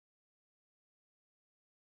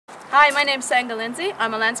Hi, my name's Senga Lindsay.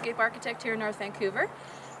 I'm a landscape architect here in North Vancouver.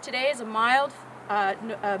 Today is a mild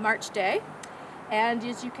March day, and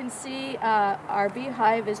as you can see, our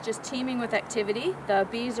beehive is just teeming with activity. The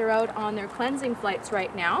bees are out on their cleansing flights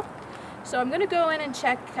right now. So I'm going to go in and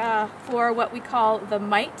check for what we call the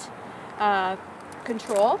mite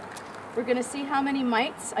control. We're going to see how many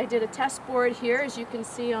mites. I did a test board here, as you can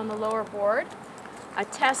see on the lower board. A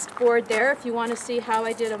test board there if you want to see how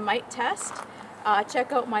I did a mite test.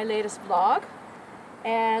 Check out my latest vlog,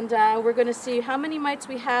 and we're going to see how many mites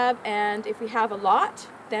we have, and if we have a lot,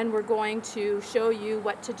 then we're going to show you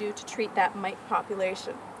what to do to treat that mite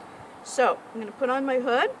population. So I'm going to put on my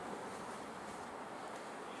hood,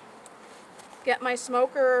 get my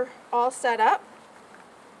smoker all set up,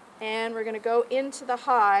 and we're going to go into the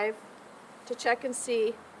hive to check and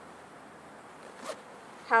see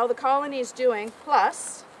how the colony is doing,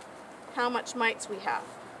 plus how much mites we have.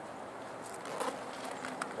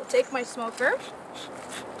 Take my smoker.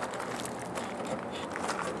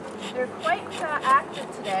 They're quite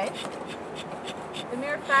active today. The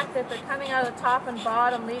mere fact that they're coming out of the top and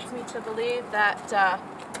bottom leads me to believe that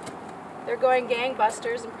they're going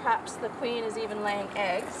gangbusters, and perhaps the queen is even laying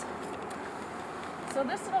eggs. So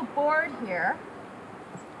this little board here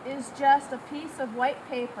is just a piece of white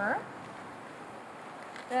paper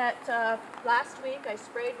that last week I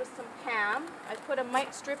sprayed with some PAM. I put a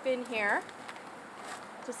mite strip in here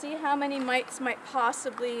to see how many mites might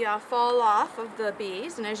possibly fall off of the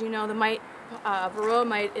bees. And as you know, the Varroa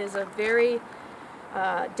mite is a very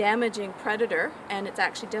damaging predator, and it's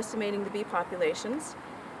actually decimating the bee populations.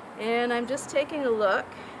 And I'm just taking a look,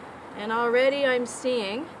 and already I'm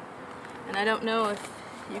seeing, and I don't know if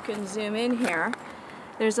you can zoom in here,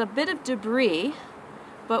 there's a bit of debris,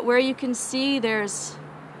 but where you can see there's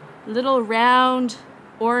little round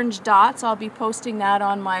orange dots. I'll be posting that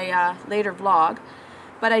on my later vlog.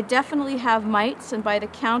 But I definitely have mites, and by the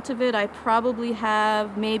count of it, I probably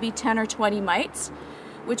have maybe 10 or 20 mites,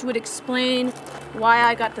 which would explain why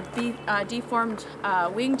I got the deformed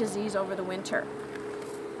wing disease over the winter.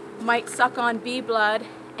 Mites suck on bee blood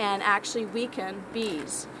and actually weaken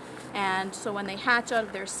bees. And so when they hatch out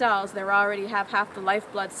of their cells, they already have half the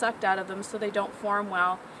lifeblood sucked out of them, so they don't form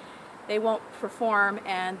well. They won't perform,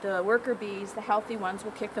 and the worker bees, the healthy ones,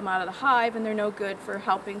 will kick them out of the hive, and they're no good for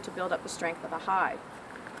helping to build up the strength of the hive.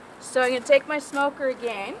 So I'm going to take my smoker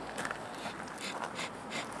again,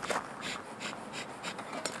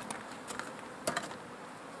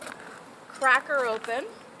 crack her open,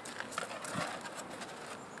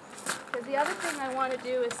 because the other thing I want to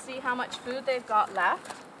do is see how much food they've got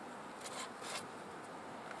left.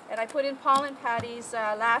 And I put in pollen patties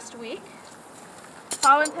last week.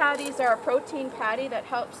 Pollen patties are a protein patty that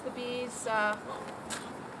helps the bees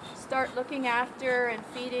start looking after and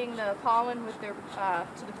feeding the pollen with their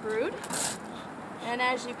to the brood. And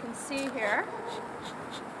as you can see here,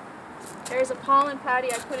 there's a pollen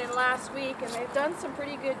patty I put in last week, and they've done some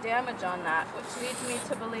pretty good damage on that, which leads me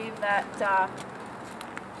to believe that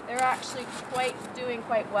they're actually doing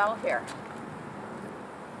quite well here.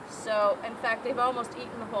 So in fact, they've almost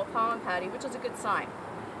eaten the whole pollen patty, which is a good sign.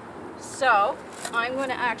 So I'm going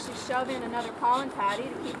to actually shove in another pollen patty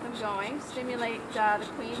to keep them going, stimulate the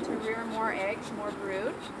queen to rear more eggs, more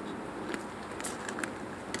brood.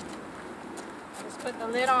 Just put the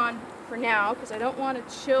lid on for now, because I don't want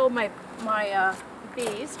to chill my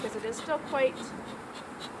bees, because it is still quite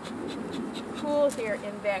cool here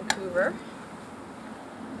in Vancouver.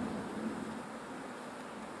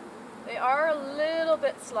 They are a little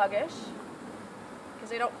bit sluggish, because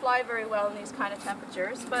they don't fly very well in these kind of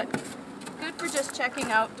temperatures, but good for just checking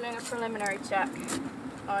out, doing a preliminary check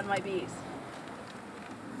on my bees.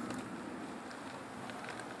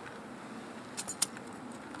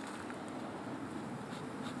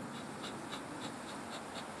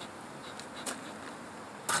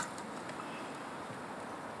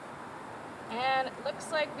 And it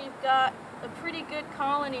looks like we've got a pretty good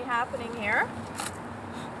colony happening here,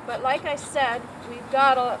 but like I said, we've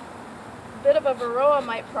got a bit of a Varroa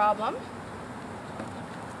mite problem.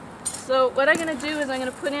 So what I'm going to do is I'm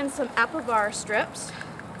going to put in some apivar strips.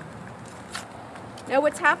 Now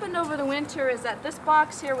what's happened over the winter is that this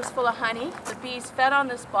box here was full of honey. The bees fed on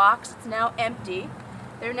this box. It's now empty.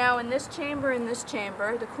 They're now in this chamber and this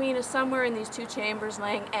chamber. The queen is somewhere in these two chambers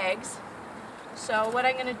laying eggs. So what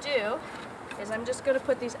I'm going to do is I'm just going to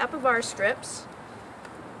put these apivar strips,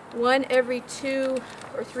 one every 2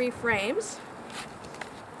 or 3 frames.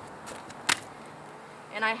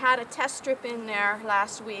 And I had a test strip in there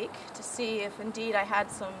last week to see if indeed I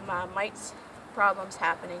had some mites problems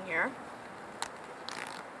happening here.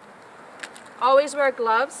 Always wear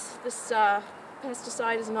gloves. This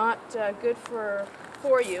pesticide is not good for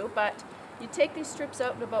you, but you take these strips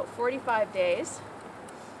out in about 45 days.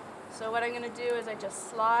 So what I'm going to do is I just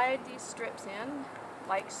slide these strips in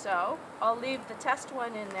like so. I'll leave the test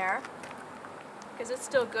one in there because it's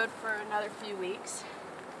still good for another few weeks.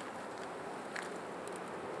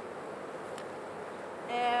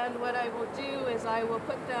 And what I will do is I will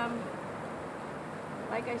put them,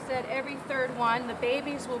 like I said, every third one. The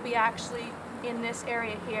babies will be actually in this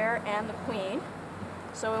area here and the queen.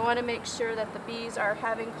 So we want to make sure that the bees are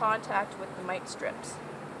having contact with the mite strips.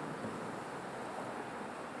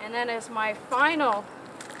 And then as my final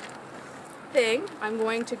thing, I'm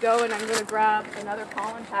going to go and I'm going to grab another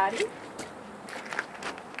pollen patty.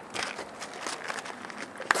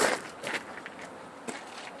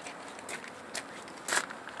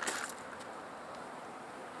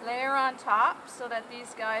 Layer on top so that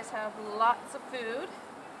these guys have lots of food,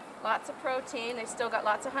 lots of protein. They still got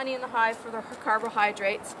lots of honey in the hive for their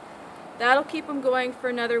carbohydrates. That'll keep them going for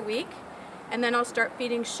another week. And then I'll start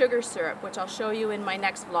feeding sugar syrup, which I'll show you in my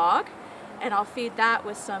next vlog. And I'll feed that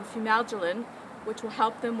with some fumagillin, which will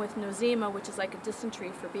help them with nosema, which is like a dysentery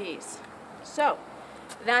for bees. So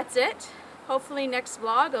that's it. Hopefully next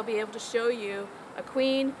vlog I'll be able to show you a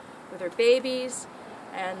queen with her babies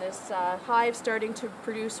and this hive starting to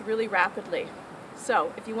produce really rapidly.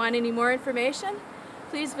 So if you want any more information,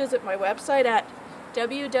 please visit my website at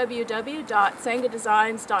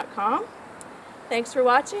www.sengadesigns.com. Thanks for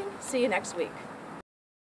watching. See you next week.